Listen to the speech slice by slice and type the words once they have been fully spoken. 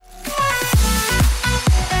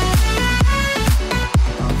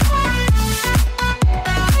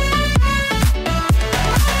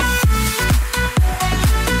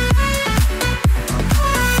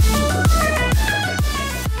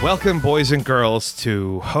Welcome, boys and girls,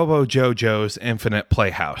 to Hobo JoJo's Infinite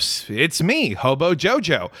Playhouse. It's me, Hobo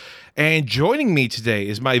JoJo, and joining me today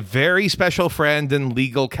is my very special friend and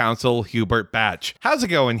legal counsel, Hubert Batch. How's it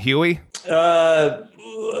going, Huey?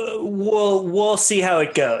 We'll see how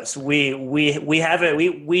it goes. We have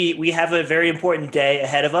a very important day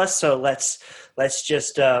ahead of us, so let's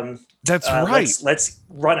just That's right. Let's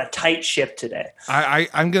run a tight ship today.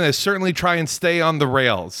 I'm going to certainly try and stay on the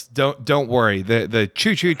rails. Don't worry. The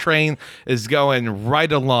choo-choo train is going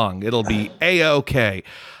right along. It'll be A-OK.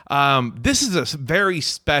 This is a very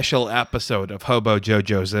special episode of Hobo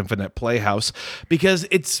JoJo's Infinite Playhouse because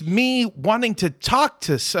it's me wanting to talk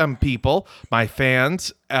to some people, my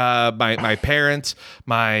fans, my parents,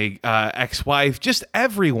 my ex-wife, just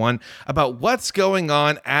everyone about what's going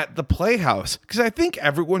on at the Playhouse. Because I think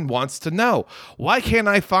everyone wants to know, why can't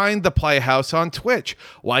I find the Playhouse on Twitch?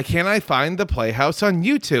 Why can't I find the Playhouse on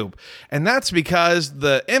YouTube? And that's because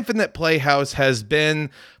the Infinite Playhouse has been,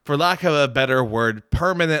 for lack of a better word,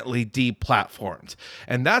 permanently deplatformed.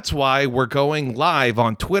 And that's why we're going live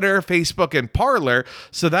on Twitter, Facebook, and Parler,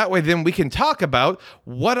 so that way then we can talk about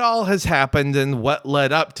what all has happened and what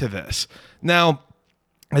led up to this. Now,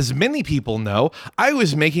 as many people know, I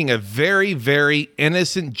was making a very, very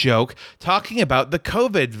innocent joke talking about the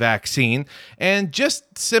COVID vaccine and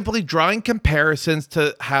just simply drawing comparisons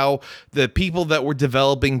to how the people that were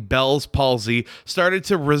developing Bell's palsy started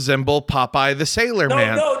to resemble Popeye the Sailor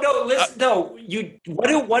Man. What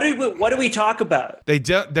do we talk about? They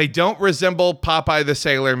don't resemble Popeye the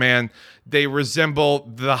Sailor Man. They resemble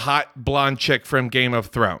the hot blonde chick from Game of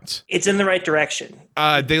Thrones. It's in the right direction.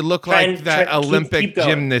 They look like that Olympic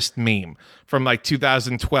gymnast meme from like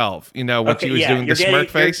 2012. You know, when she was doing the smirk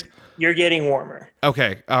face. You're getting warmer.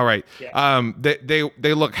 Okay, all right. Yeah.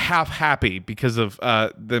 They look half happy because of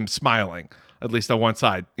them smiling. At least on one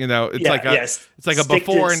side, you know, it's like a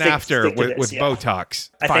before and after with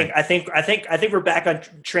Botox. I think we're back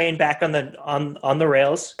on the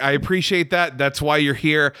rails. I appreciate that. That's why you're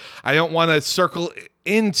here. I don't want to circle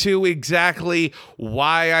into exactly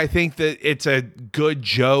why I think that it's a good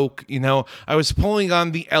joke. You know, I was pulling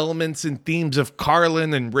on the elements and themes of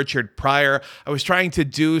Carlin and Richard Pryor. I was trying to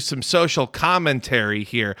do some social commentary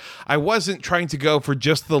here. I wasn't trying to go for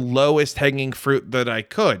just the lowest hanging fruit that I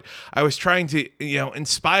could. I was trying to,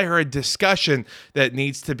 inspire a discussion that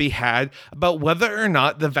needs to be had about whether or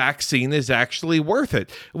not the vaccine is actually worth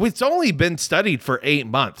it. It's only been studied for 8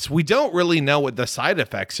 months. We don't really know what the side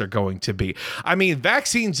effects are going to be. I mean,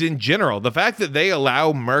 vaccines in general, the fact that they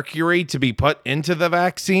allow mercury to be put into the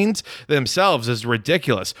vaccines themselves is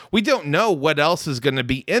ridiculous. We don't know what else is going to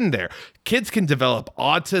be in there. Kids can develop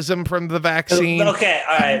autism from the vaccine. Okay,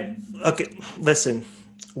 all right. Okay, listen.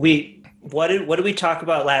 What did we talk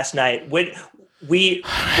about last night? When we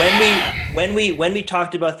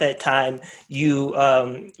talked about that time, you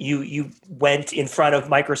went in front of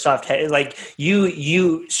Microsoft,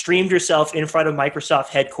 you streamed yourself in front of Microsoft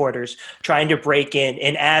headquarters trying to break in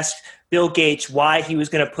and ask Bill Gates why he was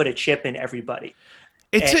going to put a chip in everybody.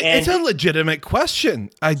 It's a legitimate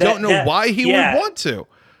question. I don't know why he would want to.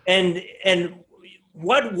 And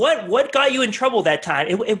what got you in trouble that time?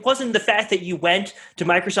 It wasn't the fact that you went to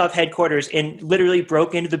Microsoft headquarters and literally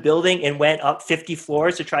broke into the building and went up 50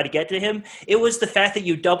 floors to try to get to him. It was the fact that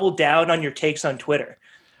you doubled down on your takes on Twitter.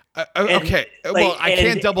 Okay. I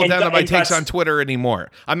can't double down on my takes on Twitter anymore.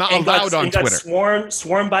 I'm not allowed on Twitter.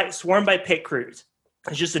 Swarmed by pit crews.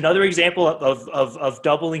 It's just another example of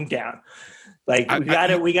doubling down. Like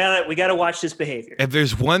we gotta watch this behavior. If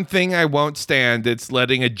there's one thing I won't stand, it's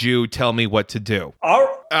letting a Jew tell me what to do.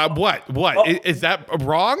 What? Is that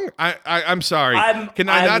wrong? I'm sorry. Can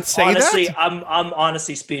I not say that? I'm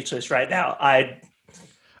honestly speechless right now.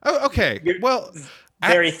 Okay. Well,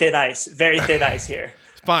 very thin ice here.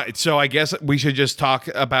 Fine. So I guess we should just talk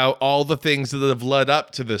about all the things that have led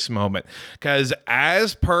up to this moment. Because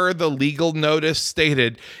as per the legal notice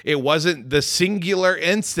stated, it wasn't the singular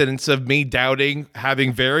instance of me doubting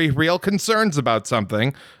having very real concerns about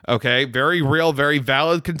something. Okay. Very real, very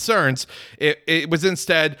valid concerns. It was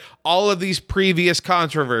instead all of these previous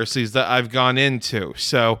controversies that I've gone into.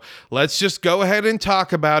 So let's just go ahead and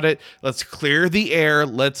talk about it. Let's clear the air.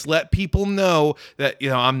 Let's let people know that,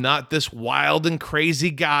 I'm not this wild and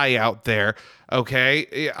crazy guy out there.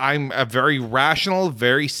 Okay, I'm a very rational,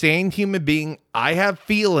 very sane human being. I have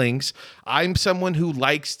feelings. I'm someone who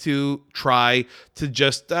likes to try to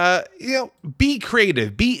just, be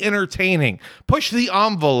creative, be entertaining, push the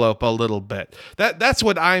envelope a little bit. That's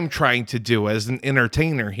what I'm trying to do as an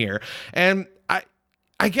entertainer here. And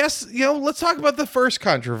I guess, let's talk about the first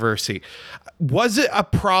controversy. Was it a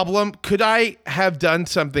problem? Could I have done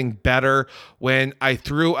something better when I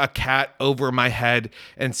threw a cat over my head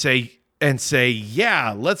and say,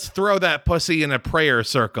 yeah, let's throw that pussy in a prayer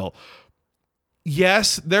circle?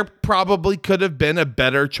 Yes, there probably could have been a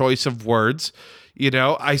better choice of words.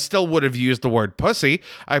 I still would have used the word pussy.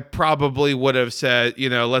 I probably would have said,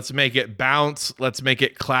 let's make it bounce. Let's make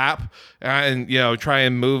it clap and, try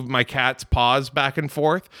and move my cat's paws back and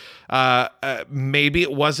forth. Maybe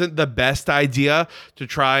it wasn't the best idea to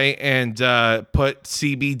try and put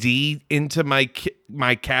CBD into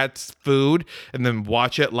my cat's food and then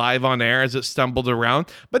watch it live on air as it stumbled around.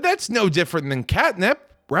 But that's no different than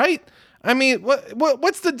catnip, right? I mean,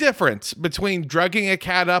 what's the difference between drugging a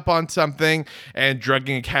cat up on something and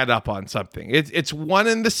drugging a cat up on something? It's one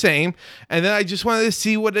and the same. And then I just wanted to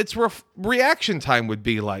see what its reaction time would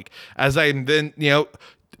be like as I'm then,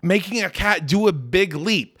 making a cat do a big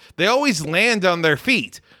leap. They always land on their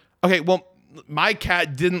feet. Okay, well, my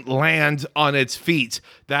cat didn't land on its feet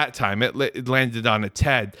that time. It landed on its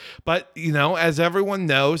head. But, as everyone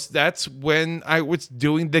knows, that's when I was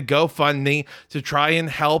doing the GoFundMe to try and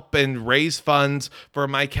help and raise funds for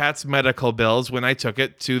my cat's medical bills when I took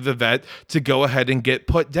it to the vet to go ahead and get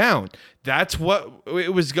put down. That's what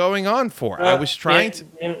it was going on for. I was trying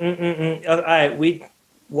to... All right,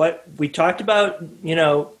 what we talked about,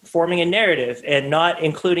 forming a narrative and not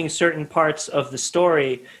including certain parts of the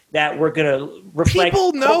story that we're going to reflect.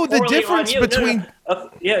 People know the difference between.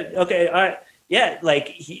 Yeah. Okay. All right. Yeah.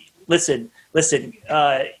 Listen.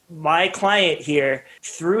 My client here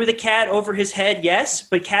threw the cat over his head. Yes,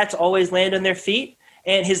 but cats always land on their feet,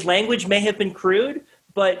 and his language may have been crude,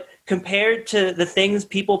 but compared to the things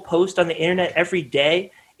people post on the internet every day,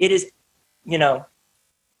 it is,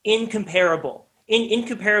 incomparable.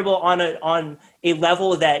 Incomparable on a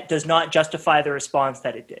level that does not justify the response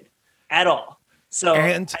that it did at all. So,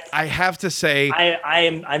 and I have to say,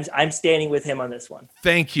 I'm standing with him on this one.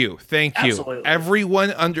 Thank you. Absolutely.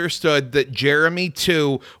 Everyone understood that Jeremy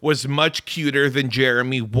 2 was much cuter than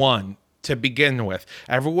Jeremy 1 to begin with.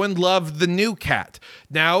 Everyone loved the new cat.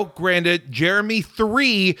 Now, granted, Jeremy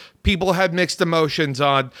 3, people had mixed emotions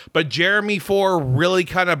on, but Jeremy 4 really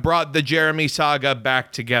kind of brought the Jeremy saga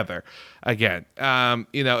back together again.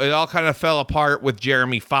 It all kind of fell apart with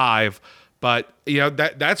Jeremy 5, but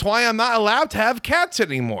that's why I'm not allowed to have cats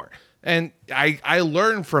anymore. And I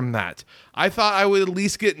learned from that. I thought I would at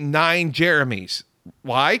least get 9 Jeremys.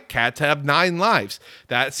 Why? Cats have 9 lives.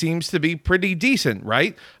 That seems to be pretty decent,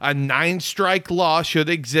 right? A 9-strike law should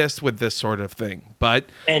exist with this sort of thing. But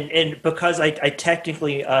and because I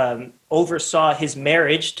technically oversaw his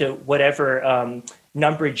marriage to whatever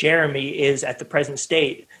number Jeremy is at the present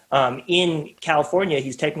state in California,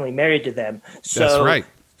 he's technically married to them. So that's right.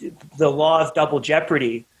 The law of double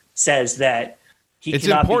jeopardy says that he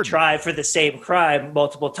cannot be tried for the same crime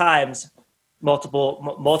multiple times.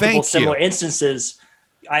 Multiple similar instances.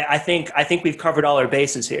 I think we've covered all our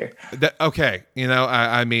bases here. Okay,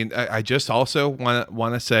 I just also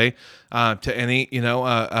want to say to any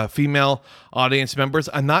female audience members,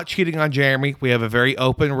 I'm not cheating on Jeremy. We have a very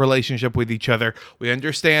open relationship with each other. We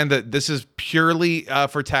understand that this is purely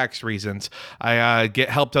for tax reasons. I get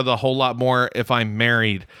helped out a whole lot more if I'm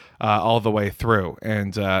married all the way through,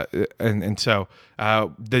 and so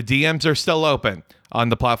the DMs are still open on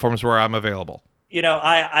the platforms where I'm available.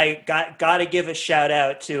 I got to give a shout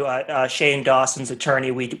out to Shane Dawson's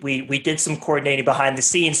attorney. We did some coordinating behind the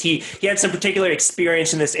scenes. He had some particular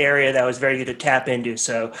experience in this area that was very good to tap into.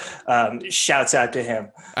 So shouts out to him.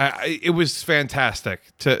 It was fantastic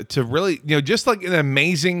to really, just like an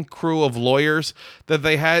amazing crew of lawyers that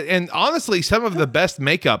they had. And honestly, some of the best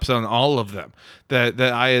makeups on all of them that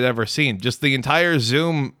I had ever seen. Just the entire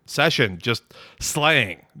Zoom session, just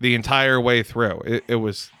slaying the entire way through.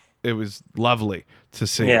 It was lovely to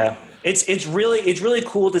see. Yeah, it's really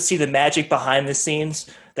cool to see the magic behind the scenes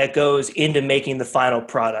that goes into making the final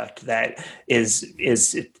product that is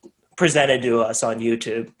presented to us on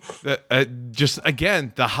YouTube. Just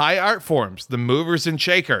again, the high art forms, the movers and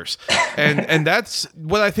shakers, and that's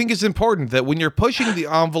what I think is important. That when you're pushing the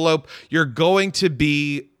envelope, you're going to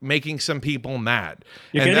be making some people mad.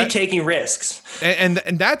 You're going to be taking risks, and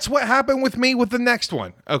that's what happened with me with the next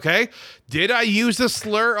one. Okay, did I use a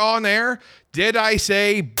slur on air? Did I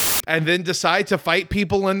say and then decide to fight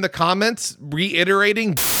people in the comments,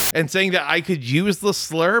 reiterating and saying that I could use the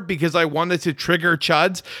slur because I wanted to trigger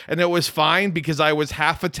chuds and it was fine because I was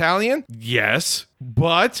half Italian? Yes.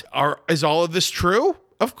 But is all of this true?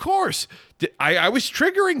 Of course. I was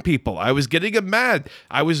triggering people. I was getting them mad.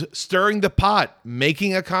 I was stirring the pot,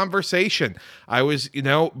 making a conversation. I was,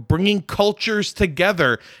 bringing cultures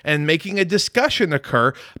together and making a discussion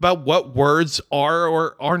occur about what words are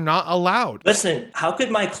or are not allowed. Listen, how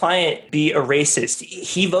could my client be a racist?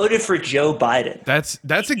 He voted for Joe Biden. That's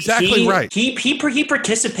exactly right. He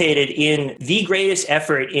participated in the greatest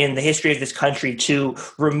effort in the history of this country to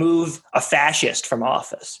remove a fascist from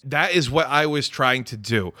office. That is what I was trying to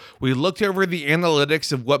do. We looked over the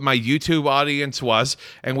analytics of what my YouTube audience was,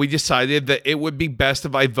 and we decided that it would be best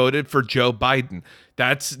if I voted for Joe Biden.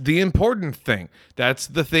 That's the important thing. That's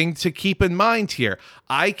the thing to keep in mind here.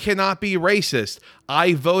 I cannot be racist.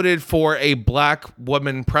 I voted for a black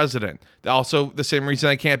woman president. Also, the same reason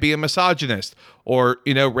I can't be a misogynist or,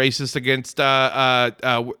 racist against,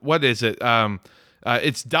 what is it?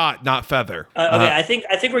 It's dot, not feather. Okay, I think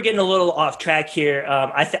we're getting a little off track here.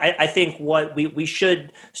 I think what we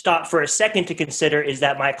should stop for a second to consider is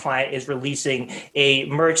that my client is releasing a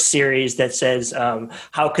merch series that says,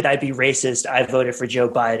 "How could I be racist? I voted for Joe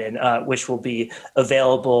Biden," which will be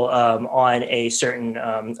available on a certain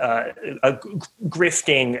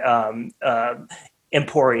grifting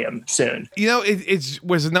emporium soon. It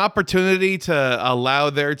was an opportunity to allow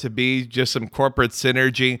there to be just some corporate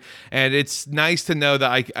synergy, and it's nice to know that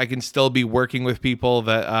I can still be working with people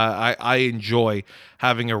that I enjoy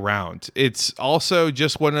having around. It's also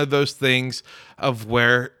just one of those things of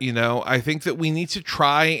where, I think that we need to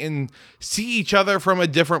try and see each other from a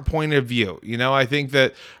different point of view. I think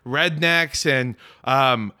that rednecks and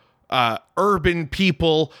urban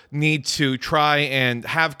people need to try and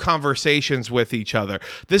have conversations with each other.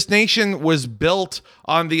 This nation was built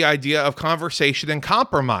on the idea of conversation and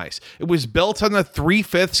compromise. It was built on a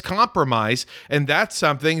 3/5 compromise, and that's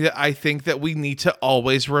something that I think that we need to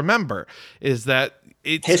always remember, is that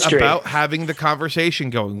it's history. About having the conversation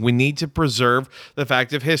going. We need to preserve the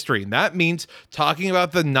fact of history. And that means talking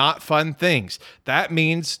about the not fun things. That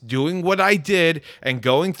means doing what I did and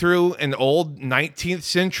going through an old 19th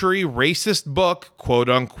century racist book, quote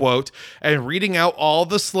unquote, and reading out all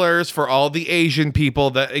the slurs for all the Asian people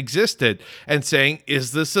that existed and saying,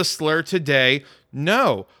 is this a slur today?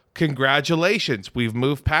 No. Congratulations. We've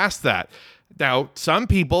moved past that. Now, some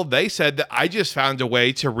people, they said that I just found a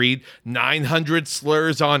way to read 900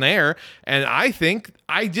 slurs on air, and I think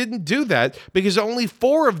I didn't do that because only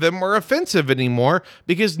 4 of them were offensive anymore,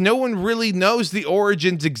 because no one really knows the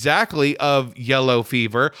origins exactly of yellow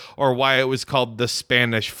fever or why it was called the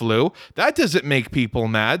Spanish flu. That doesn't make people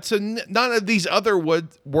mad, so none of these other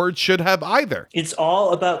words should have either. It's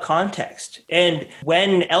all about context. And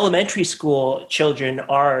when elementary school children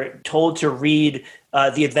are told to read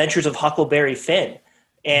The Adventures of Huckleberry Finn,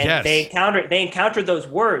 and yes, they encounter those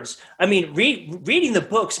words. I mean, reading the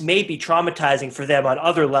books may be traumatizing for them on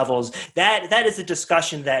other levels. That is a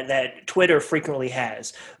discussion that Twitter frequently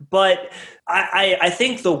has. But I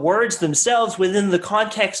think the words themselves within the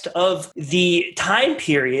context of the time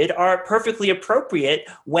period are perfectly appropriate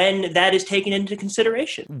when that is taken into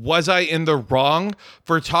consideration. Was I in the wrong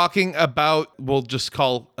for talking about, we'll just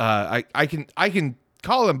call, I can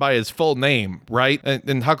call him by his full name, right?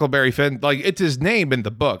 And Huckleberry Finn, like, it's his name in the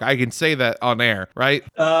book. I can say that on air, right?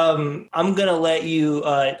 I'm gonna let you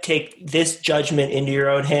take this judgment into your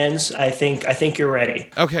own hands. I think you're ready.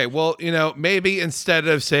 Okay, well, maybe instead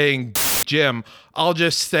of saying Jim, I'll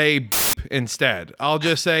just say instead. I'll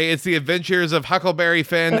just say it's The Adventures of Huckleberry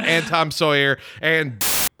Finn and Tom Sawyer, and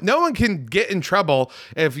no one can get in trouble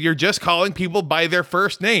if you're just calling people by their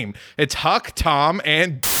first name. It's Huck, Tom,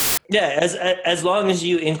 and yeah, as long as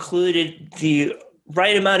you included the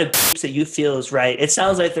right amount of beeps that you feel is right. It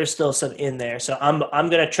sounds like there's still some in there, so I'm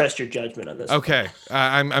going to trust your judgment on this. Okay,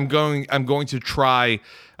 I'm going to try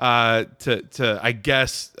to I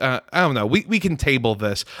guess I don't know. We can table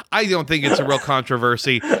this. I don't think it's a real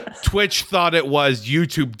controversy. Twitch thought it was.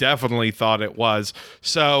 YouTube definitely thought it was.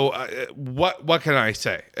 So what can I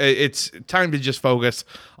say? It's time to just focus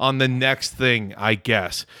on the next thing, I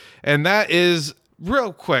guess, and that is.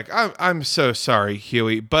 Real quick, I'm so sorry,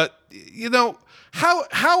 Huey, but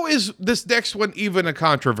how is this next one even a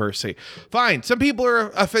controversy? Fine, some people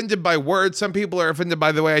are offended by words, some people are offended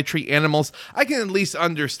by the way I treat animals. I can at least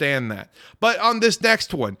understand that. But on this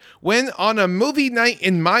next one, when on a movie night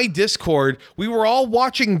in my Discord, we were all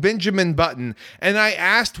watching Benjamin Button, and I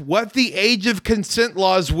asked what the age of consent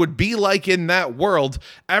laws would be like in that world,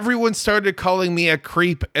 everyone started calling me a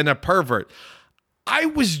creep and a pervert. I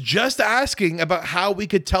was just asking about how we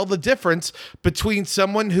could tell the difference between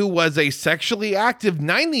someone who was a sexually active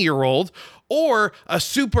 90-year-old or a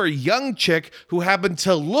super young chick who happened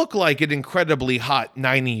to look like an incredibly hot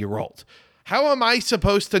 90-year-old. How am I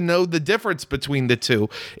supposed to know the difference between the two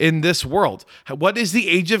in this world? What does the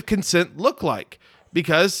age of consent look like?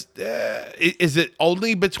 Because is it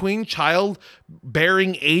only between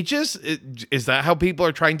childbearing ages? Is that how people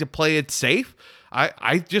are trying to play it safe?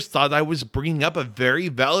 I just thought I was bringing up a very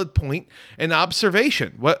valid point and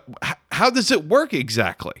observation. How does it work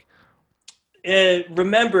exactly?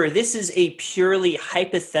 Remember, this is a purely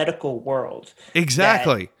hypothetical world.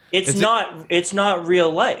 Exactly. It's not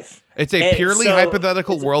real life. It's a purely So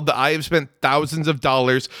hypothetical world that I have spent thousands of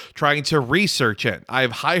dollars trying to research in.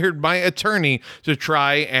 I've hired my attorney to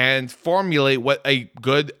try and formulate what a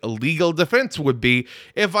good legal defense would be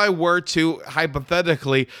if I were to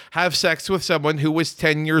hypothetically have sex with someone who was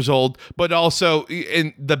 10 years old, but also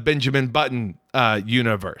in the Benjamin Button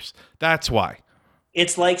universe. That's why.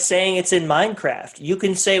 it's like saying it's in Minecraft. You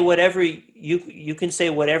can say whatever you can say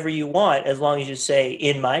whatever you want as long as you say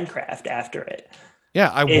in Minecraft after it. Yeah,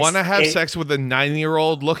 I want to have It, sex with a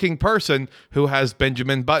 9-year-old looking person who has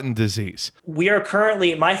Benjamin Button disease.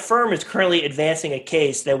 my firm is currently advancing a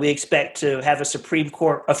case that we expect to have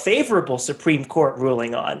a favorable Supreme Court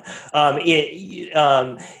ruling on. And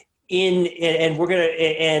we're gonna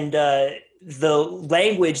and the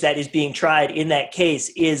language that is being tried in that case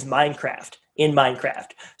is Minecraft. In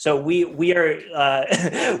Minecraft, so we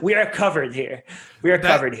are we are covered here. We are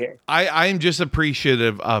covered here. I'm just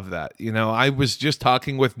appreciative of that. You know, I was just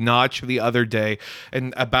talking with Notch the other day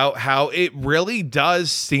and about how it really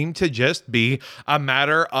does seem to just be a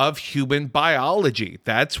matter of human biology.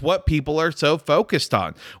 That's what people are so focused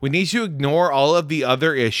on. We need to ignore all of the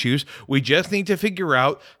other issues. We just need to figure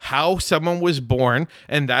out how someone was born,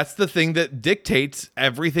 and that's the thing that dictates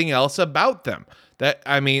everything else about them.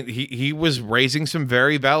 He was raising some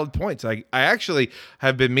very valid points. I actually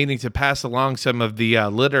have been meaning to pass along some of the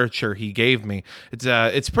literature he gave me.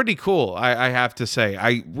 It's pretty cool, I have to say.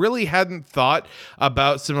 I really hadn't thought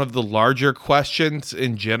about some of the larger questions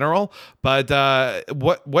in general, but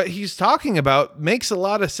what he's talking about makes a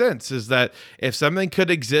lot of sense. Is that if something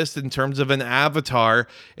could exist in terms of an avatar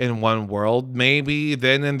in one world, maybe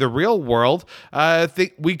then in the real world, I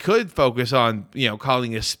think we could focus on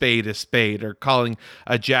calling a spade, or calling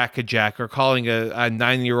a jack, or calling a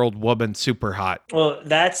 9-year-old woman super hot. Well,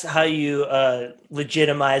 that's how you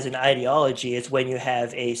legitimize an ideology. It's when you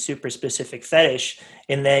have a super specific fetish,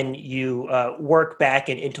 and then you work back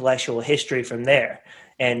in intellectual history from there,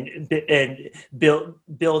 and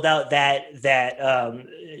build out that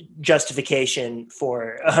justification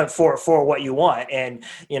for what you want. And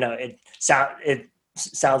it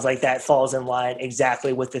sounds like that falls in line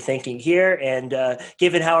exactly with the thinking here. And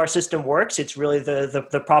given how our system works, it's really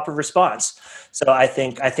the proper response. So I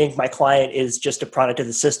think my client is just a product of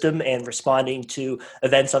the system and responding to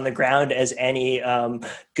events on the ground as any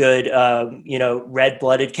good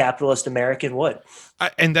red-blooded capitalist American would.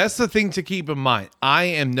 And that's the thing to keep in mind. I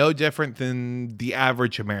am no different than the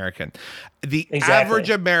average American. The average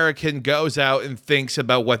American goes out and thinks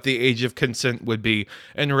about what the age of consent would be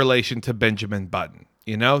in relation to Benjamin Button.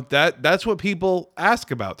 That's what people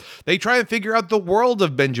ask about. They try and figure out the world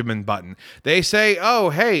of Benjamin Button. They say, "Oh,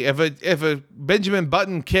 hey, if a Benjamin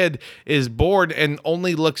Button kid is born and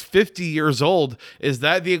only looks 50 years old, is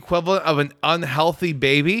that the equivalent of an unhealthy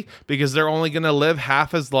baby because they're only going to live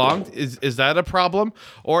half as long? Is that a problem,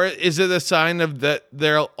 or is it a sign of that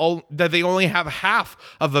they only have half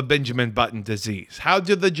of a Benjamin Button disease? How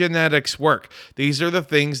do the genetics work?" These are the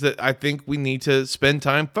things that I think we need to spend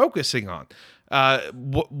time focusing on.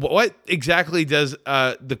 What exactly does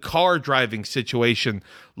the car driving situation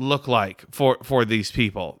look like for these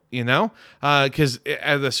people? Because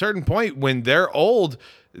at a certain point when they're old,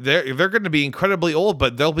 they're going to be incredibly old,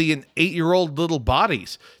 but they'll be in 8-year-old little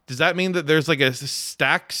bodies. Does that mean that there's like a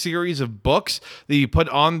stacked series of books that you put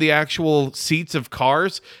on the actual seats of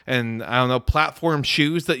cars and, I don't know, platform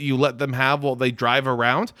shoes that you let them have while they drive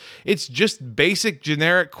around? It's just basic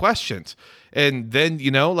generic questions. And then,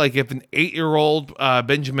 like if an 8-year-old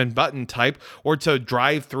Benjamin Button type were to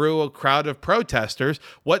drive through a crowd of protesters,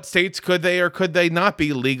 what states could they or could they not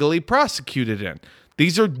be legally prosecuted in?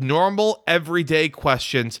 These are normal, everyday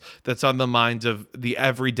questions that's on the minds of the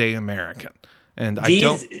everyday American. And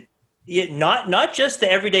not just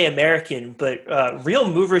the everyday American, but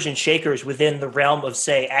real movers and shakers within the realm of,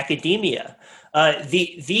 say, academia.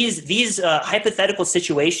 These hypothetical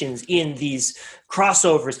situations in these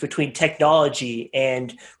crossovers between technology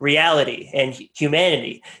and reality and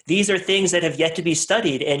humanity, these are things that have yet to be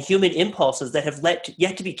studied, and human impulses that have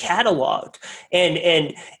yet to be cataloged,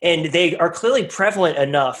 and they are clearly prevalent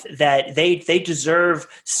enough that they deserve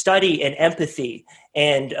study and empathy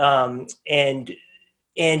and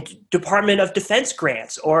and Department of Defense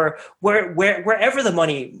grants, or wherever the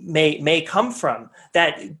money may come from,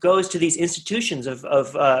 that goes to these institutions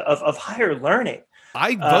of higher learning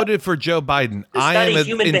I voted for Joe Biden. to I am study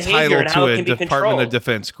human behavior entitled and how to it a can be Department of controlled.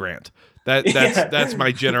 Defense grant. That's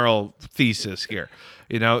my general thesis here.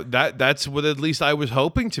 That's what at least I was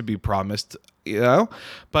hoping to be promised.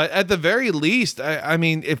 But at the very least, I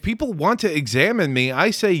mean, if people want to examine me,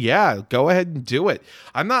 I say, yeah, go ahead and do it.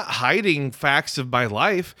 I'm not hiding facts of my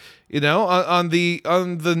life. On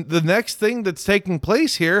the next thing that's taking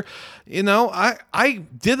place here, I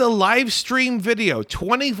did a live stream video,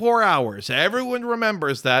 24 hours. Everyone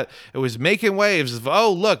remembers that. It was making waves of,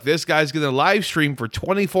 oh, look, this guy's going to live stream for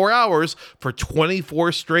 24 hours for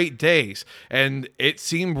 24 straight days. And it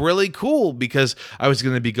seemed really cool because I was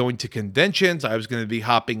going to be going to conventions. I was going to be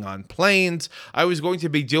hopping on planes. I was going to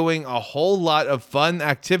be doing a whole lot of fun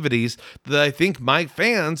activities that I think my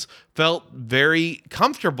fans felt very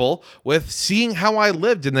comfortable with seeing how I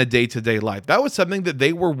lived in the day-to-day life. That was something that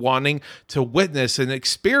they were wanting to witness and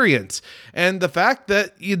experience. And the fact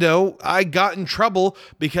that, I got in trouble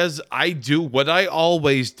because I do what I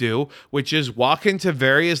always do, which is walk into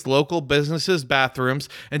various local businesses' bathrooms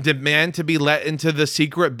and demand to be let into the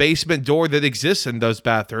secret basement door that exists in those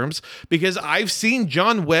bathrooms, because I've seen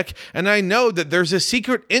John Wick and I know that there's a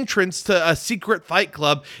secret entrance to a secret fight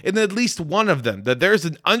club in at least one of them, that there's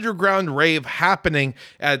an underground rave happening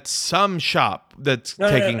at some shop that's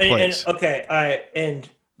taking place. And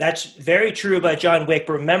that's very true about John Wick.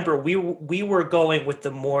 But remember, we were going with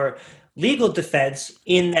the more legal defense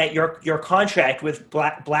in that your contract with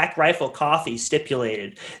Black Rifle Coffee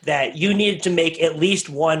stipulated that you needed to make at least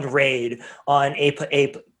one raid on a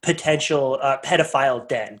potential pedophile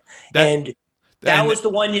den, and that was the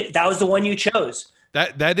one. That was the one you chose.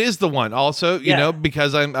 That is the one. Also,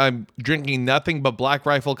 because I'm drinking nothing but Black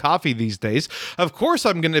Rifle coffee these days, of course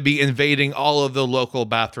I'm going to be invading all of the local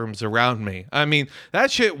bathrooms around me. I mean, that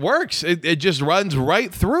shit works. It just runs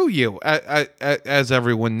right through you, as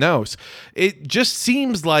everyone knows. It just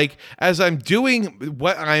seems like as I'm doing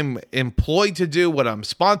what I'm employed to do, what I'm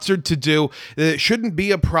sponsored to do, it shouldn't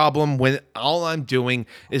be a problem when all I'm doing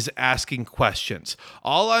is asking questions.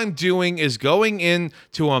 All I'm doing is going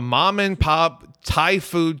into a mom and pop Thai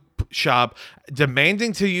food shop,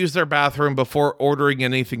 demanding to use their bathroom before ordering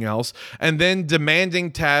anything else, and then demanding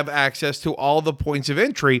to have access to all the points of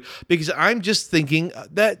entry, because I'm just thinking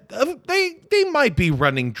that they might be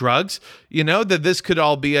running drugs, that this could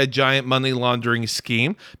all be a giant money laundering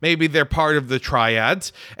scheme. Maybe they're part of the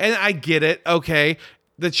triads, and I get it. Okay.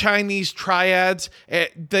 The Chinese triads,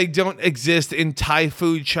 they don't exist in Thai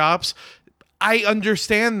food shops. I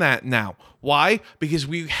understand that now. Why? Because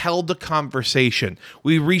we held a conversation.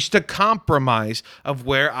 We reached a compromise of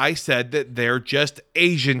where I said that they're just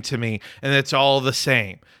Asian to me and it's all the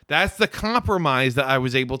same. That's the compromise that I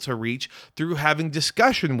was able to reach through having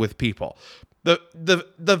discussion with people.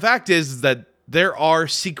 The fact is that there are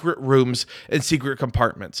secret rooms and secret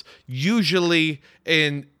compartments, usually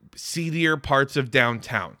in seedier parts of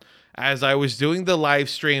downtown. As I was doing the live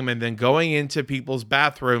stream and then going into people's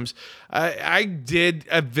bathrooms, I did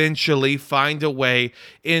eventually find a way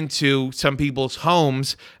into some people's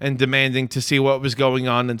homes and demanding to see what was going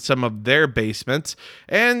on in some of their basements.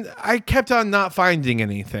 And I kept on not finding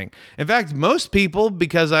anything. In fact, most people,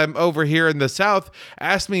 because I'm over here in the South,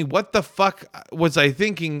 asked me what the fuck was I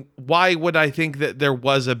thinking? Why would I think that there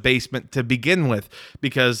was a basement to begin with?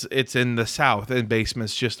 Because it's in the South and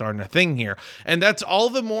basements just aren't a thing here. And that's all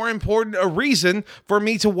the more important a reason for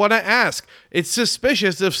me to want to ask. It's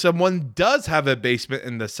suspicious if someone does have a basement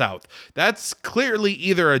in the South. That's clearly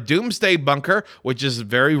either a doomsday bunker, which is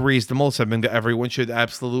very reasonable, something that everyone should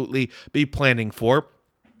absolutely be planning for,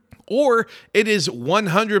 or it is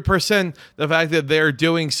 100% the fact that they're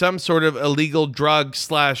doing some sort of illegal drug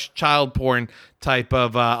 / child porn type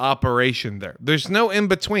of operation there. There's no in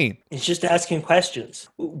between. It's just asking questions.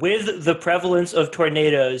 With the prevalence of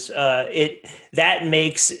tornadoes, that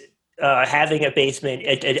makes having a basement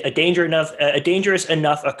a dangerous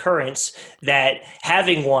enough occurrence that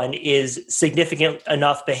having one is significant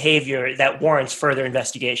enough behavior that warrants further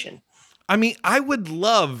investigation. I mean, I would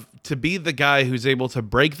love to be the guy who's able to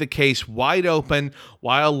break the case wide open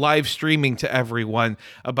while live streaming to everyone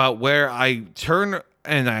about where I turn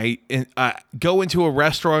I go into a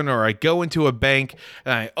restaurant or I go into a bank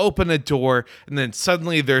and I open a door, and then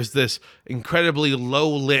suddenly there's this incredibly low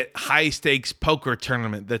lit, high stakes poker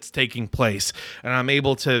tournament that's taking place, and I'm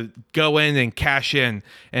able to go in and cash in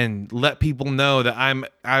and let people know that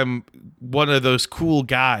I'm one of those cool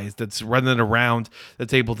guys that's running around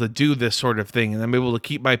that's able to do this sort of thing, and I'm able to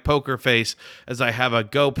keep my poker face as I have a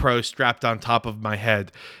GoPro strapped on top of my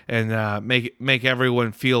head and make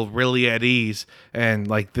everyone feel really at ease and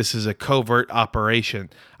like this is a covert operation.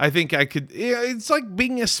 I think I could. It's like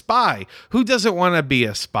being a spy. Who doesn't want to be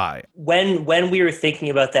a spy? When we were thinking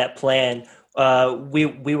about that plan,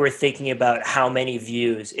 we were thinking about how many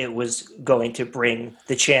views it was going to bring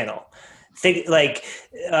the channel. Think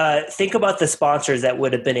about the sponsors that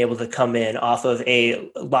would have been able to come in off of a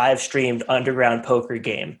live streamed underground poker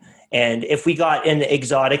game, and if we got an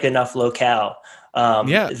exotic enough locale.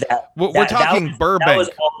 We're talking Burbank.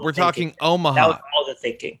 We're talking Omaha. That was all the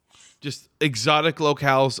thinking. Just exotic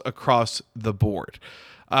locales across the board.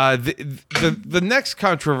 The next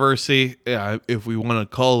controversy, if we want to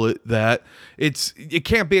call it that, it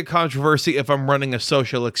can't be a controversy if I'm running a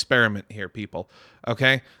social experiment here, people.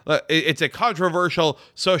 Okay, it's a controversial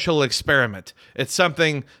social experiment. It's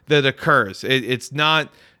something that occurs. It's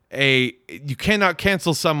not you cannot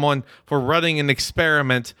cancel someone for running an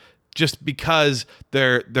experiment just because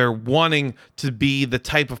they're wanting to be the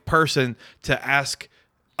type of person to ask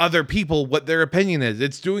other people what their opinion is.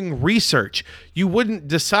 It's doing research. You wouldn't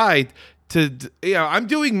decide I'm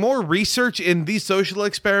doing more research in these social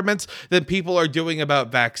experiments than people are doing about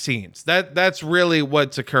vaccines. That's really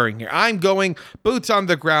what's occurring here. I'm going boots on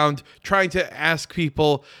the ground, trying to ask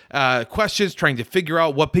people questions, trying to figure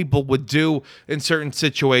out what people would do in certain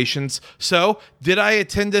situations. So, did I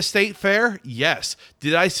attend a state fair? Yes.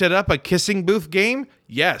 Did I set up a kissing booth game?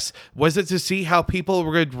 Yes. Was it to see how people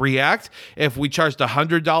would react if we charged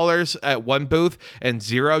 $100 at one booth and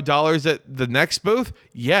 $0 at the next booth?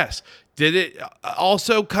 Yes. Did it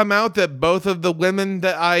also come out that both of the women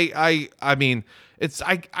that I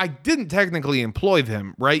didn't technically employ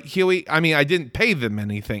them, right, Huey? I mean, I didn't pay them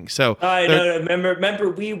anything. So no, remember,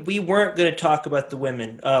 we weren't going to talk about the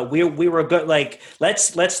women. We were good. Like,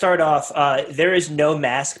 let's start off. There is no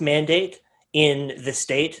mask mandate in the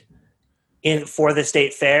state for the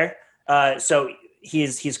state fair. So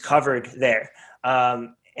he's covered there.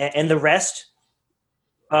 And the rest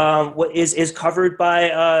what is covered by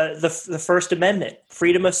the First Amendment,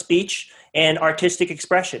 freedom of speech and artistic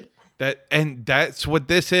expression. That's what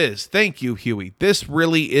this is. Thank you, Huey. This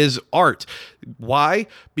really is art. Why?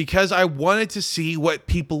 Because I wanted to see what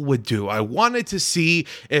people would do. I wanted to see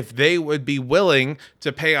if they would be willing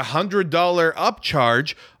to pay $100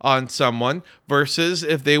 upcharge on someone versus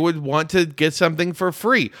if they would want to get something for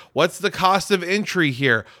free. What's the cost of entry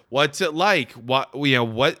here? What's it like? What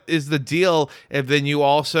is the deal if then you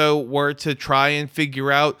also were to try and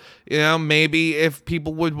figure out, maybe if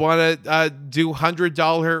people would want to do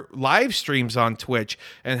 $100 live streams on Twitch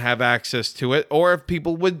and have access to it, or if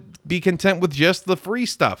people would be content with just the free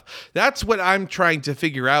stuff. That's what I'm trying to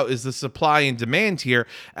figure out, is the supply and demand here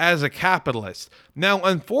as a capitalist. Now,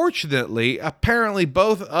 unfortunately, apparently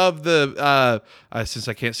both of the since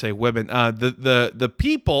I can't say women, the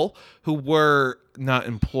people who were not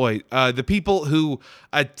employed, the people who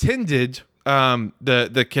attended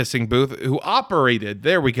the kissing booth, who operated,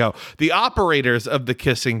 there we go, the operators of the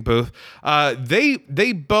kissing booth,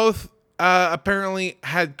 they both apparently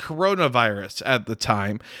had coronavirus at the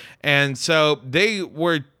time. And so they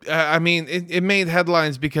were, it made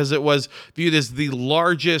headlines because it was viewed as the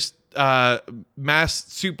largest mass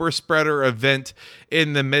super spreader event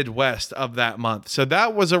in the Midwest of that month. So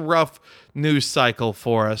that was a rough news cycle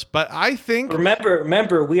for us. But I think...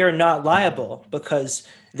 Remember, we are not liable because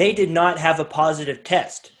they did not have a positive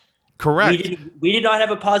test. Correct. We did not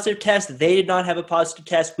have a positive test. They did not have a positive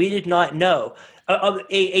test. We did not know.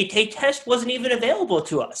 A test wasn't even available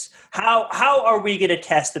to us. How are we going to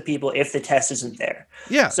test the people if the test isn't there?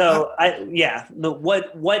 Yeah. So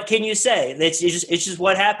what can you say? It's just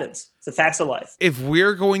what happens. It's the facts of life. If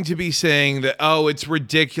we're going to be saying that, it's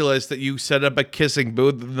ridiculous that you set up a kissing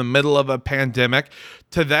booth in the middle of a pandemic,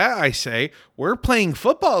 to that I say, we're playing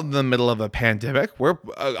football in the middle of a pandemic. We're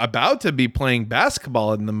about to be playing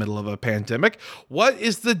basketball in the middle of a pandemic. What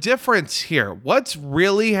is the difference here? What's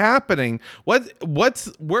really happening?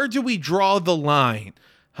 Where do we draw the line?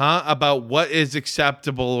 about what is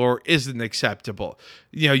acceptable or isn't acceptable.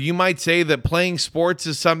 You might say that playing sports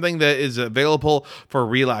is something that is available for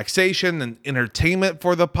relaxation and entertainment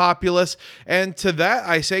for the populace. And to that,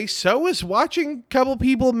 I say, so is watching a couple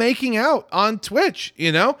people making out on Twitch.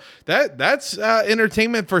 That's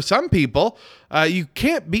entertainment for some people. You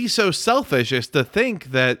can't be so selfish as to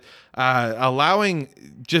think that allowing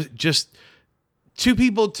just two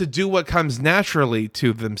people to do what comes naturally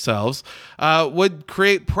to themselves would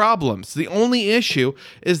create problems. The only issue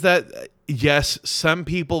is that, yes, some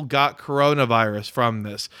people got coronavirus from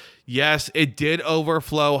this. Yes, it did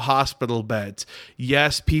overflow hospital beds.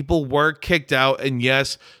 Yes, people were kicked out. And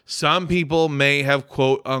yes, some people may have,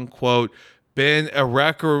 quote unquote, been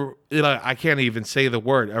I can't even say the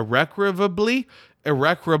word, irreparably.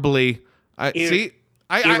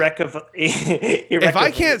 If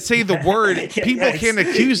I can't say the word, people can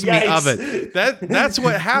accuse me of it. That's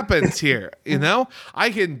what happens here. I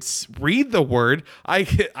can read the word. I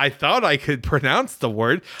thought I could pronounce the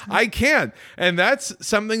word. I can't, and that's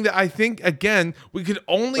something that I think, again, we could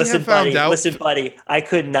only have found out. Listen, buddy, I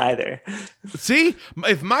couldn't either. See,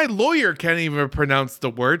 if my lawyer can't even pronounce the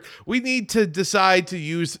word, we need to decide to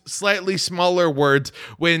use slightly smaller words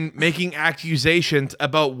when making accusations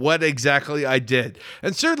about what exactly I did.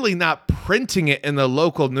 And certainly not printing it in the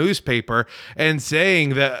local newspaper and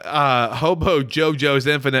saying that Hobo JoJo's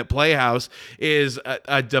Infinite Playhouse is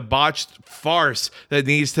a debauched farce that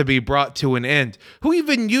needs to be brought to an end. Who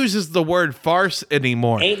even uses the word farce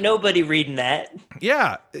anymore? Ain't nobody reading that.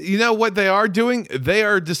 Yeah. You know what they are doing? They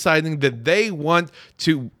are deciding that they want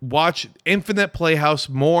to watch Infinite Playhouse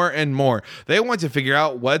more and more. They want to figure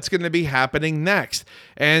out what's going to be happening next.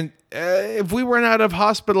 And if we run out of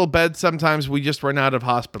hospital beds, sometimes we just run out of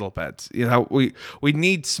hospital beds. We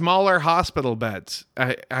need smaller hospital beds.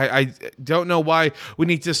 I don't know why we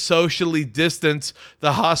need to socially distance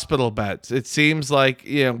the hospital beds. It seems like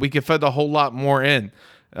we could fit a whole lot more in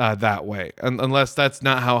that way, unless that's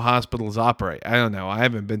not how hospitals operate. I don't know. I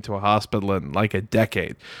haven't been to a hospital in like a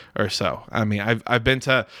decade or so. I mean, I've been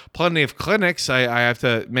to plenty of clinics. I have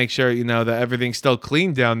to make sure that everything's still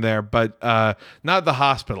clean down there, but not the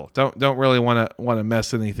hospital. Don't really want to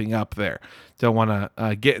mess anything up there. Don't want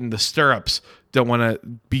to get in the stirrups. Don't want to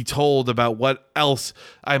be told about what else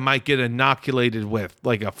I might get inoculated with,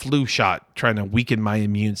 like a flu shot, trying to weaken my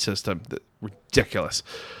immune system. Ridiculous.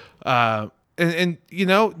 And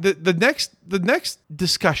the next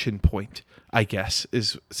discussion point, I guess,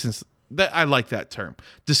 is, since that I like that term,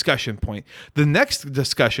 discussion point. The next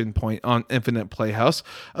discussion point on Infinite Playhouse,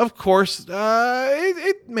 of course,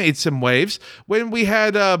 it made some waves when we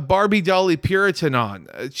had Barbie Dolly Puritan on.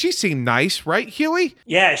 She seemed nice, right, Huey?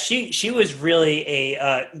 Yeah, she was really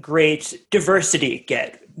a great diversity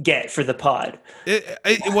get for the pod.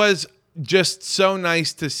 It was just so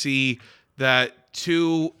nice to see that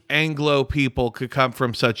two Anglo people could come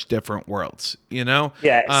from such different worlds,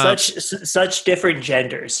 Yeah, such different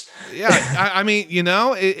genders. Yeah, I mean,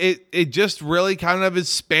 it just really kind of is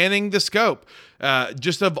spanning the scope.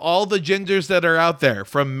 Just of all the genders that are out there,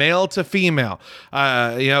 from male to female.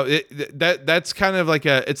 That's kind of like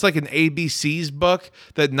it's like an ABC's book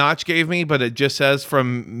that Notch gave me, but it just says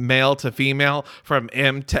from male to female, from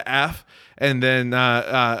M to F. And then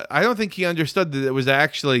I don't think he understood that it was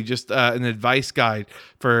actually just an advice guide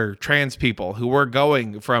for trans people who were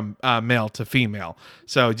going from male to female.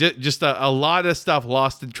 So just a lot of stuff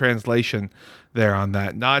lost in translation there on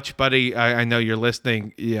that. Notch, buddy, I know you're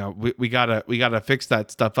listening. We gotta fix that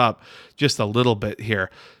stuff up just a little bit here.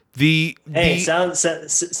 Sounds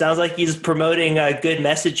like he's promoting good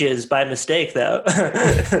messages by mistake, though.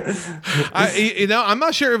 I'm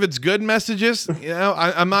not sure if it's good messages.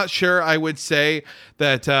 I'm not sure. I would say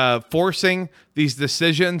that forcing these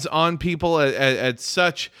decisions on people at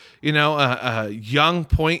such a young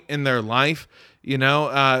point in their life,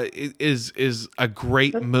 is a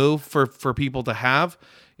great move for people to have.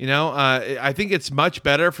 I think it's much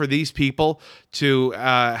better for these people to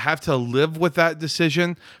have to live with that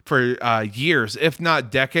decision for years, if not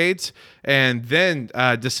decades, and then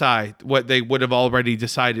decide what they would have already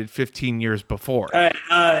decided 15 years before.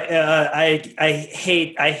 I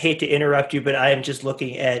hate to interrupt you, but I am just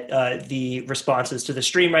looking at the responses to the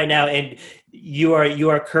stream right now, and you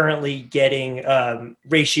are currently getting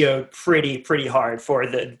ratioed pretty hard for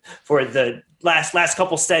the last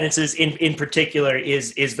couple sentences in particular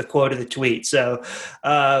is the quote of the tweet. So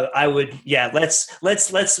I would,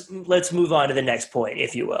 let's move on to the next point,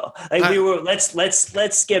 if you will.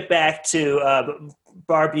 Let's get back to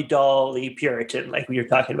Barbie doll-y Puritan like we were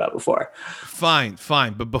talking about before. Fine.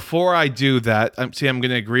 But before I do that, I'm going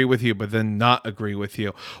to agree with you, but then not agree with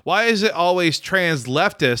you. Why is it always trans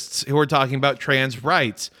leftists who are talking about trans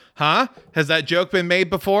rights? Huh? Has that joke been made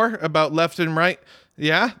before about left and right?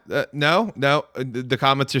 Yeah? No. The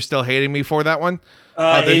comments are still hating me for that one.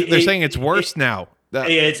 They're saying it's worse now.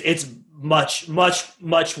 It's much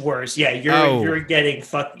worse. Yeah, you're getting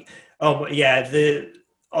fucked. Oh yeah,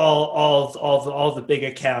 all the big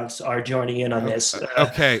accounts are joining in on this.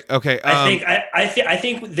 Okay. I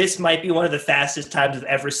think this might be one of the fastest times I've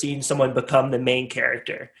ever seen someone become the main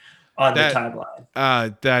character on the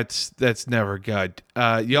timeline. That's never good.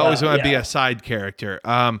 You always want to be a side character.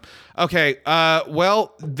 Okay.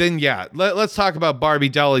 Well, then, yeah. Let's talk about Barbie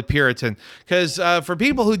Dolly Puritan, because for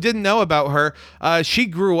people who didn't know about her, she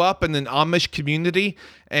grew up in an Amish community,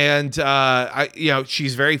 and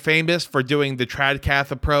she's very famous for doing the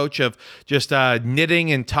Tradcath approach of just knitting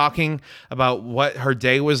and talking about what her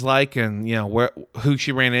day was like, and who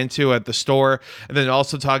she ran into at the store, and then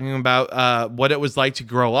also talking about what it was like to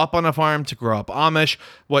grow up on a farm, to grow up Amish,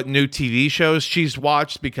 what new TV shows she's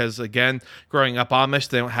watched, because again, growing up Amish,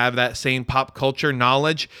 they don't have that same pop culture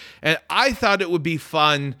knowledge. And I thought it would be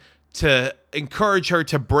fun to encourage her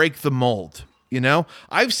to break the mold.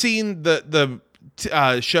 I've seen the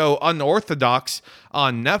show Unorthodox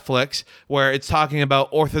on Netflix, where it's talking about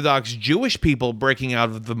Orthodox Jewish people breaking out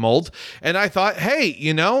of the mold. And I thought, hey,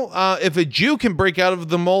 if a Jew can break out of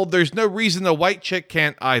the mold, there's no reason a white chick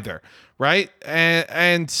can't either. Right.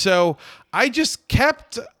 And so I just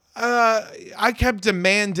kept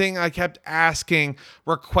demanding, I kept asking,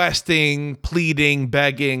 requesting, pleading,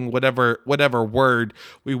 begging, whatever word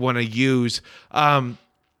we want to use,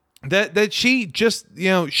 that she just,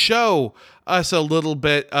 show us a little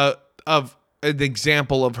bit of an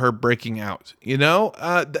example of her breaking out.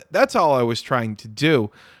 That's all I was trying to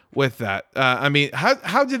do with that. I mean,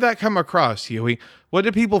 how did that come across, Huey? What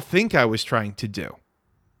did people think I was trying to do?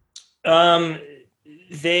 Well,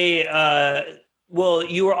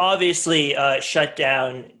 you were obviously shut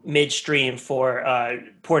down midstream for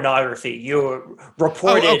pornography. You were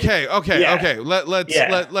reported. Oh, okay.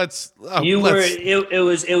 Let's.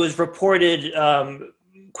 It was reported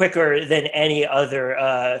quicker than any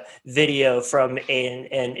other video from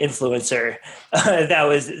an influencer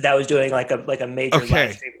that was doing like a major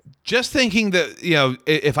live stream. Just thinking that,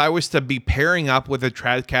 if I was to be pairing up with a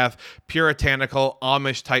Tradcath, puritanical,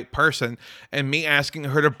 Amish type person, and me asking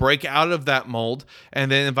her to break out of that mold,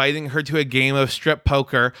 and then inviting her to a game of strip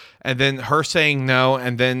poker, and then her saying no,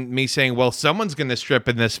 and then me saying, well, someone's going to strip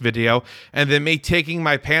in this video, and then me taking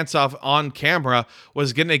my pants off on camera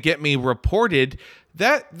was going to get me reported.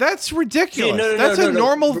 That's ridiculous. That's a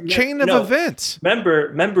normal chain of events.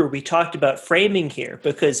 Remember, we talked about framing here,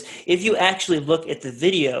 because if you actually look at the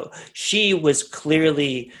video, she was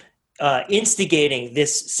clearly instigating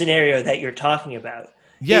this scenario that you're talking about.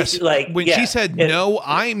 Yes, she said, no,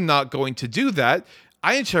 I'm not going to do that,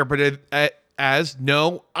 I interpreted it as,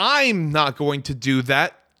 no, I'm not going to do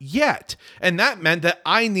that yet. And that meant that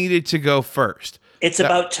I needed to go first. It's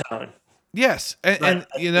about tone. Yes, and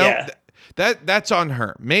that's on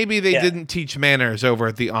her. Maybe they didn't teach manners over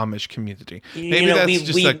at the Amish community. Maybe that's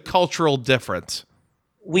just a cultural difference.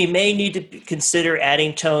 We may need to consider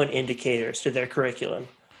adding tone indicators to their curriculum.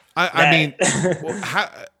 I mean,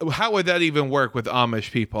 how would that even work with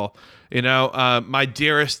Amish people? My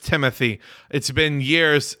dearest Timothy, it's been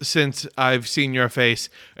years since I've seen your face,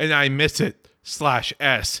 and I miss it.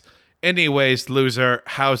 /S. Anyways, loser,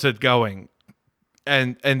 how's it going?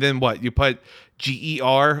 And then what? You put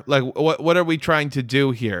GER? Like, what are we trying to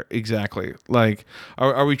do here exactly? Like,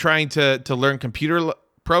 are we trying to learn computer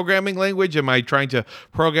programming language? Am I trying to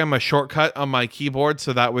program a shortcut on my keyboard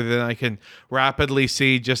so that way then I can rapidly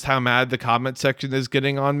see just how mad the comment section is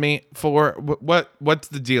getting on me for? What's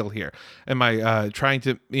the deal here? Am I trying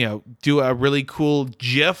to do a really cool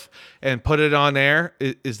GIF and put it on air?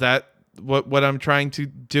 Is that what I'm trying to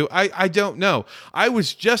do? I don't know. I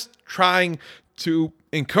was just trying to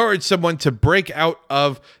encourage someone to break out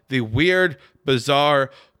of the weird, bizarre,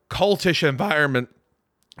 cultish environment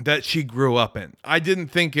that she grew up in. I didn't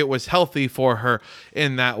think it was healthy for her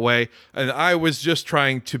in that way, and I was just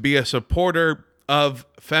trying to be a supporter of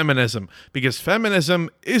feminism, because feminism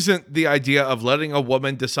isn't the idea of letting a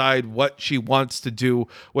woman decide what she wants to do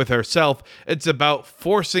with herself. It's about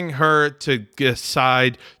forcing her to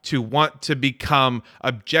decide to want to become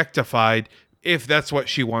objectified if that's what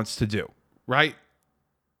she wants to do. Right?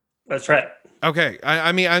 That's right. Okay.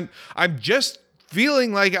 I mean, I'm just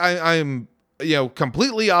feeling like I'm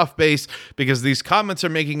completely off base because these comments are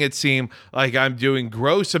making it seem like I'm doing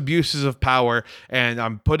gross abuses of power and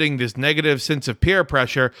I'm putting this negative sense of peer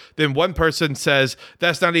pressure. Then one person says,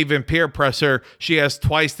 that's not even peer pressure. She has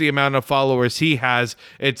twice the amount of followers he has.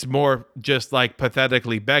 It's more just like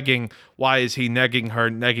pathetically begging. Why is he negging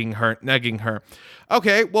her?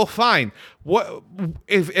 Okay, well, fine. What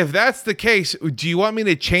if that's the case? Do you want me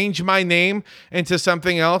to change my name into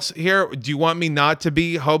something else here? Do you want me not to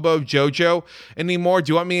be Hobo Jojo anymore?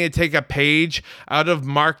 Do you want me to take a page out of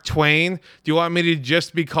Mark Twain? Do you want me to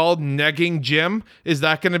just be called Negging Jim? Is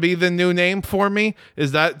that going to be the new name for me?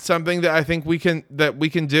 Is that something that I think we can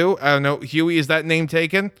do? I don't know, Huey. Is that name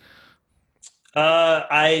taken?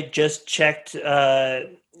 I just checked.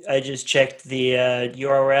 I just checked the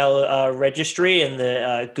URL registry and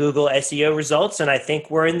the Google SEO results, and I think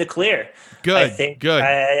we're in the clear. Good. I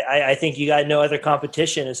think you got no other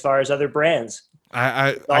competition as far as other brands.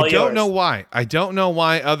 I don't know why. I don't know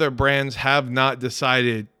why other brands have not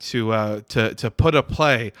decided to put a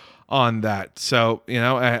play on that. So,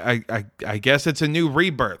 I guess it's a new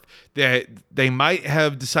rebirth. They might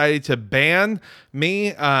have decided to ban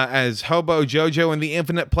me as Hobo Jojo in the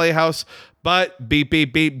Infinite Playhouse, but beep,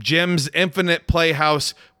 beep, beep, Jim's Infinite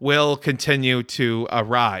Playhouse will continue to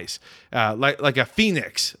arise like a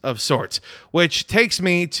phoenix of sorts, which takes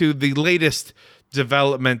me to the latest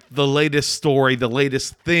development, the latest story, the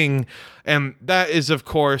latest thing. And that is, of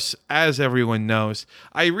course, as everyone knows,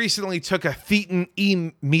 I recently took a Thetan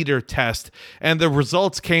e-meter test and the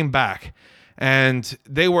results came back and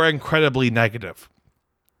they were incredibly negative.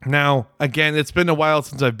 Now, again, it's been a while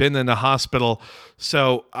since I've been in a hospital,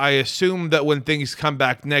 so I assume that when things come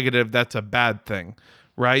back negative, that's a bad thing,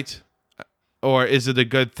 right? Or is it a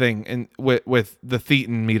good thing with the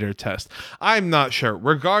Thetan meter test? I'm not sure.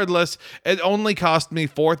 Regardless, it only cost me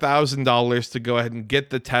 $4,000 to go ahead and get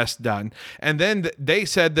the test done. And then they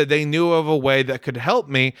said that they knew of a way that could help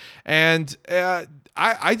me. And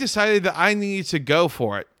I decided that I needed to go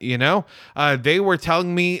for it. They were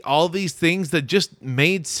telling me all these things that just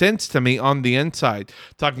made sense to me on the inside,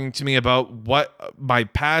 talking to me about what my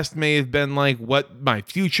past may have been like, what my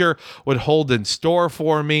future would hold in store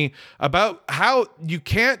for me, about how you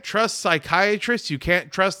can't trust psychiatrists, you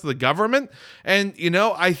can't trust the government. And,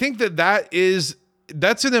 I think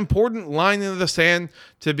that's an important line in the sand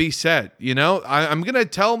to be said. I'm going to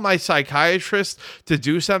tell my psychiatrist to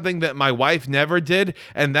do something that my wife never did,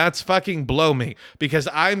 and that's fucking blow me, because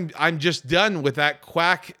I'm just done with that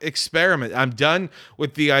quack experiment. I'm done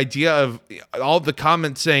with the idea of all the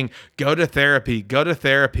comments saying, go to therapy, go to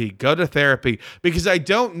therapy, go to therapy, because I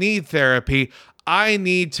don't need therapy. I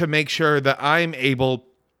need to make sure that I'm able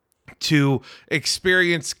to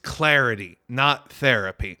experience clarity, not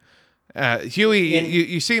therapy. Huey,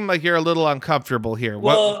 you seem like you're a little uncomfortable here.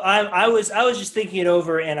 Well, I was just thinking it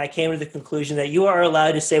over, and I came to the conclusion that you are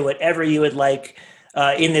allowed to say whatever you would like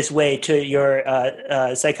in this way to your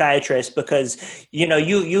psychiatrist, because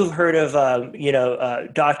you've heard of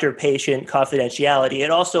doctor-patient confidentiality. It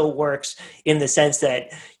also works in the sense that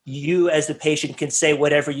you as the patient can say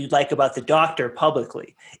whatever you'd like about the doctor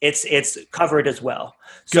publicly. It's covered as well.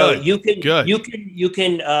 So you can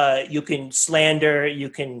slander, you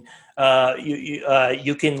can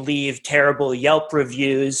leave terrible Yelp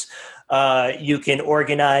reviews. You can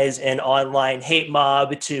organize an online hate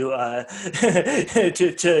mob to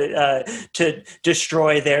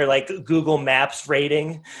destroy their Google Maps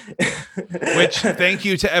rating. Which, thank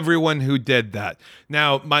you to everyone who did that.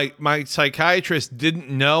 Now, my psychiatrist didn't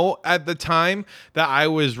know at the time that I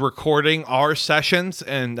was recording our sessions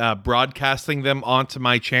and broadcasting them onto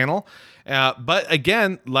my channel. But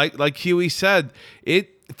again, like Huey said, it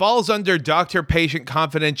falls under doctor-patient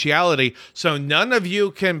confidentiality, so none of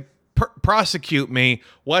you can prosecute me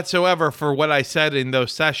whatsoever for what I said in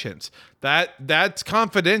those sessions. That's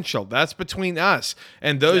confidential. That's between us,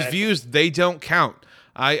 and those views, they don't count.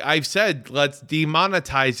 I've said, let's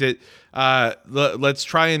demonetize it. Let's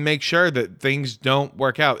try and make sure that things don't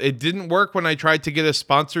work out. It didn't work when I tried to get a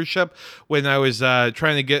sponsorship, when I was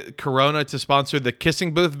trying to get Corona to sponsor the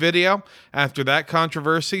Kissing Booth video after that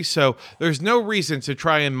controversy. So there's no reason to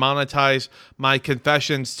try and monetize my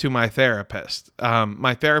confessions to my therapist.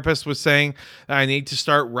 My therapist was saying that I need to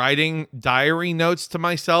start writing diary notes to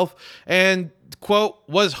myself, and quote,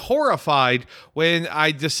 was horrified when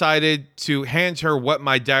I decided to hand her what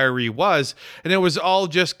my diary was, and it was all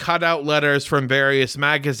just cut out letters from various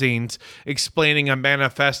magazines explaining a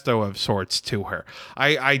manifesto of sorts to her.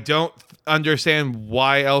 I don't understand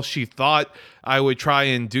why else she thought I would try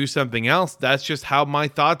and do something else. That's just how my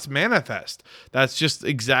thoughts manifest. That's just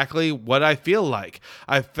exactly what I feel like.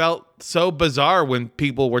 I felt so bizarre when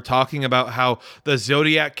people were talking about how the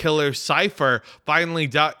Zodiac Killer cipher finally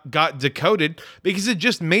got decoded, because it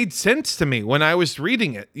just made sense to me when I was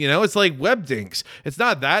reading it. You know, it's like WebDinks. It's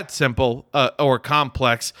not that simple or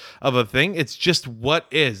complex of a thing. It's just what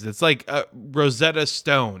is. It's like Rosetta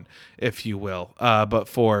Stone, if you will, but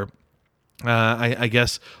for I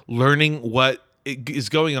guess learning what is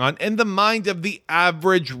going on in the mind of the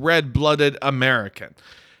average red-blooded American.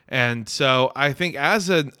 And so I think as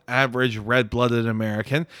an average red-blooded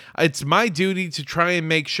American, it's my duty to try and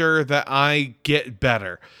make sure that I get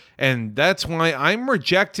better. And that's why I'm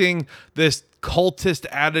rejecting this cultist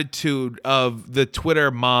attitude of the Twitter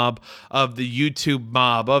mob, of the YouTube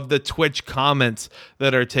mob, of the Twitch comments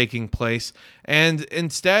that are taking place. And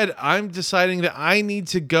instead, I'm deciding that I need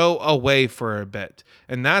to go away for a bit.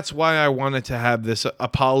 And that's why I wanted to have this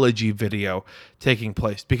apology video taking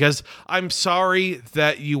place, because I'm sorry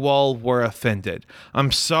that you all were offended.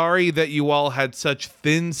 I'm sorry that you all had such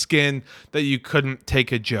thin skin that you couldn't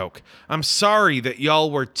take a joke. I'm sorry that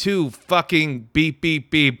y'all were too fucking beep,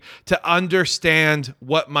 beep, beep to understand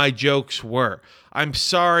what my jokes were. I'm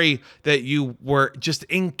sorry that you were just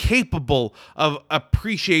incapable of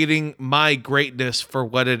appreciating my greatness for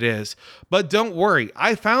what it is. But don't worry,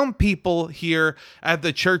 I found people here at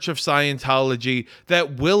the Church of Scientology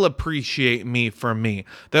that will appreciate me for me,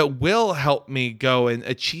 that will help me go and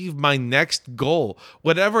achieve my next goal,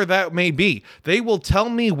 whatever that may be. They will tell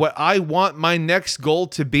me what I want my next goal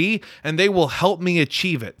to be, and they will help me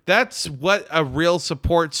achieve it. That's what a real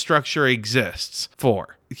support structure exists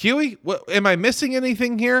for. Huey, am I missing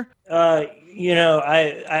anything here? I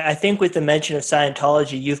think with the mention of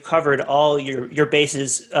Scientology, you've covered all your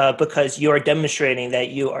bases because you are demonstrating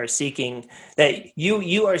that you are seeking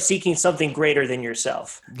something greater than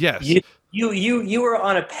yourself. Yes. You are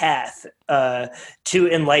on a path to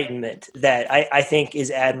enlightenment that I think is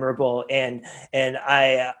admirable, and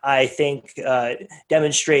I think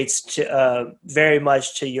demonstrates to very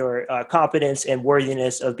much to your competence and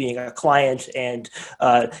worthiness of being a client, and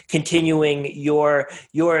continuing your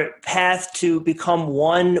path to become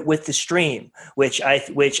one with the stream, which I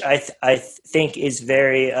think is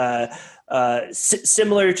very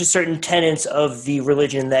similar to certain tenets of the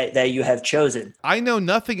religion that you have chosen. I know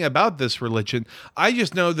nothing about this religion. I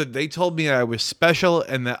just know that they told me I was special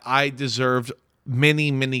and that I deserved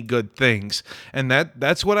many, many good things. And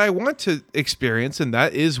that's what I want to experience, and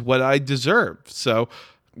that is what I deserve. So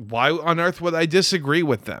why on earth would I disagree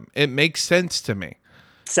with them? It makes sense to me.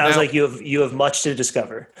 Sounds like you have much to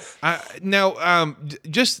discover.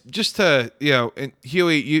 Just to, and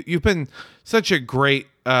Huey, you've been such a great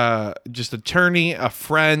just attorney, a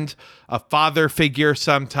friend, a father figure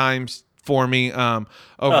sometimes for me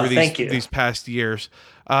over these past years.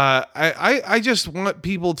 I just want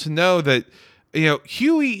people to know that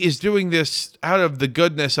Huey is doing this out of the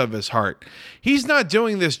goodness of his heart. He's not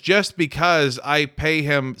doing this just because I pay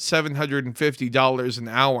him $750 an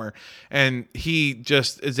hour and he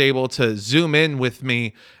just is able to zoom in with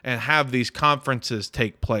me and have these conferences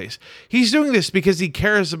take place. He's doing this because he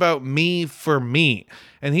cares about me for me,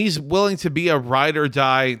 and he's willing to be a ride or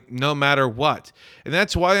die no matter what. And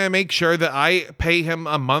that's why I make sure that I pay him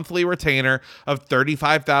a monthly retainer of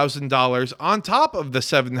 $35,000 on top of the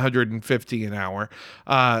 $750 an hour,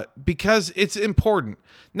 because it's important.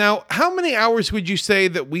 Now, how many hours would you say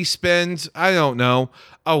that we spend, I don't know,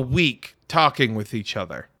 a week talking with each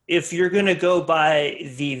other? If you're going to go by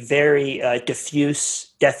the very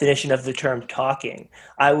diffuse definition of the term talking,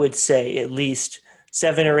 I would say at least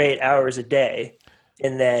 7 or 8 hours a day.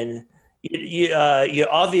 And then you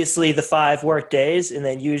obviously the 5 work days, and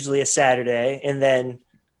then usually a Saturday, and then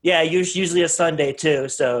usually a Sunday too.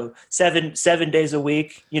 So seven days a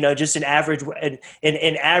week. Just an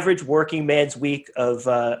average working man's week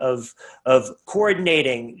of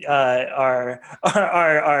coordinating our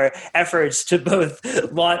efforts to both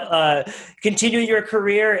continue your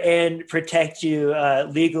career and protect you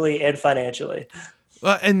legally and financially.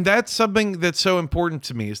 And that's something that's so important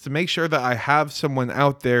to me, is to make sure that I have someone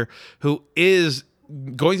out there who is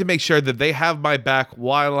going to make sure that they have my back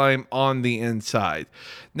while I'm on the inside.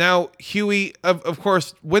 Now, Huey, of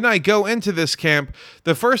course, when I go into this camp,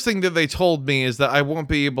 the first thing that they told me is that I won't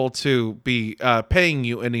be able to be paying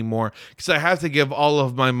you anymore because I have to give all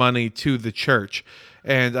of my money to the church.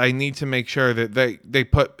 And I need to make sure that they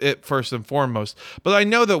put it first and foremost. But I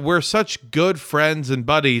know that we're such good friends and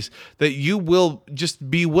buddies that you will just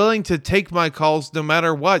be willing to take my calls no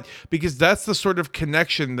matter what, because that's the sort of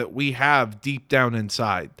connection that we have deep down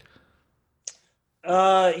inside.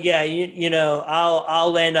 Yeah, you know,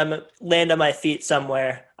 I'll land on my feet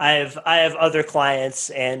somewhere. I have other clients,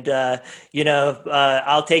 and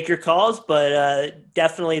I'll take your calls, but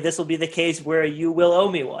definitely this will be the case where you will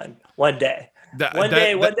owe me one day. That One that,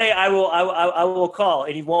 day, that one day I will call,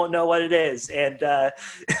 and you won't know what it is, and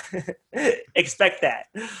expect that.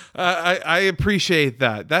 I appreciate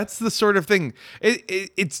that. That's the sort of thing.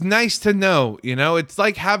 It's nice to know, you know. It's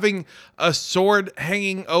like having a sword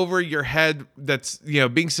hanging over your head that's,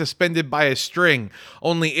 being suspended by a string.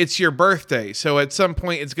 Only it's your birthday, so at some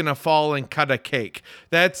point it's gonna fall and cut a cake.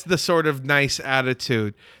 That's the sort of nice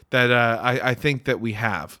attitude that I think that we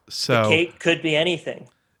have. The So cake could be anything,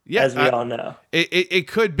 yeah, as we all know. it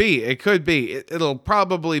could be. It could be. It'll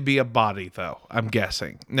probably be a body, though. I'm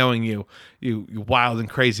guessing, knowing you wild and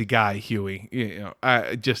crazy guy, Huey.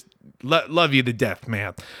 I just love you to death,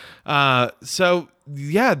 man. So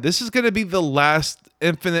yeah, this is gonna be the last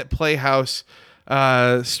Infinite Playhouse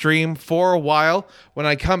stream for a while. When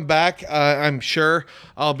I come back, I'm sure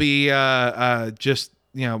I'll be just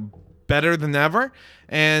better than ever.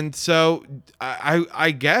 And so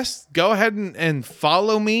I guess go ahead and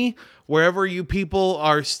follow me wherever you people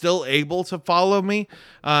are still able to follow me.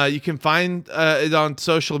 You can find it on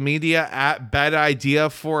social media at Bad Idea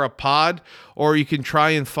for a Pod, or you can try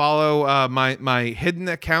and follow my hidden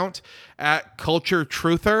account at Culture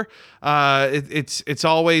Truther. It's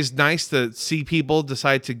always nice to see people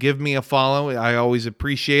decide to give me a follow. I always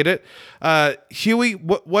appreciate it. Huey,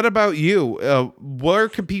 what about you? Where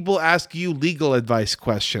can people ask you legal advice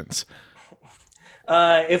questions?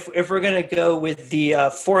 If we're gonna go with the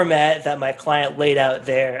format that my client laid out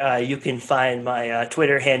there, you can find my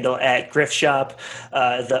Twitter handle at GriftShop.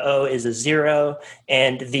 The O is a 0,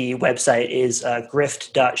 and the website is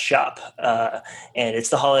grift.shop. And it's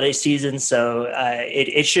the holiday season, so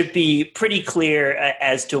it should be pretty clear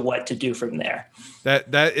as to what to do from there.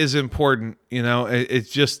 That is important. It's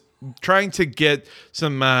just trying to get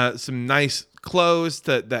some nice clothes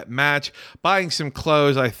that match. Buying some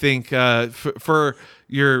clothes, I think, for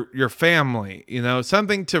your family.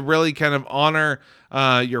 Something to really kind of honor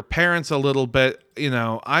your parents a little bit.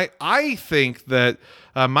 I think that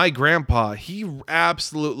my grandpa, he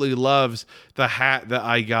absolutely loves the hat that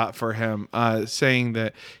I got for him, saying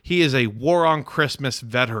that he is a War on Christmas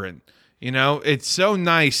veteran. It's so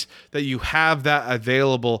nice that you have that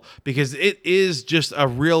available, because it is just a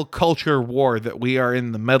real culture war that we are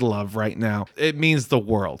in the middle of right now. It means the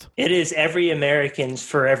world. It is every American's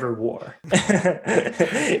forever war. Until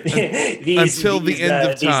the end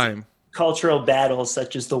of time. Cultural battles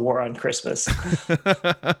such as the war on Christmas. Do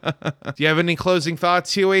you have any closing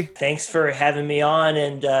thoughts, Huey? Thanks for having me on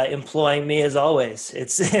and employing me as always.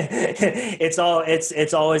 It's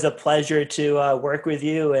always a pleasure to work with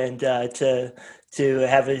you and to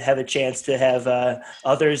have a chance to have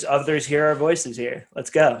others hear our voices here. Let's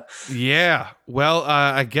go. Yeah. Well,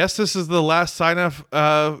 I guess this is the last sign off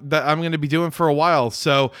that I'm going to be doing for a while.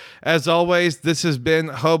 So, as always, this has been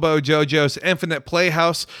Hobo JoJo's Infinite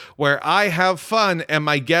Playhouse, where I have fun and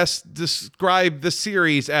my guests describe the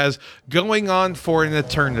series as going on for an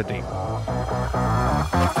eternity.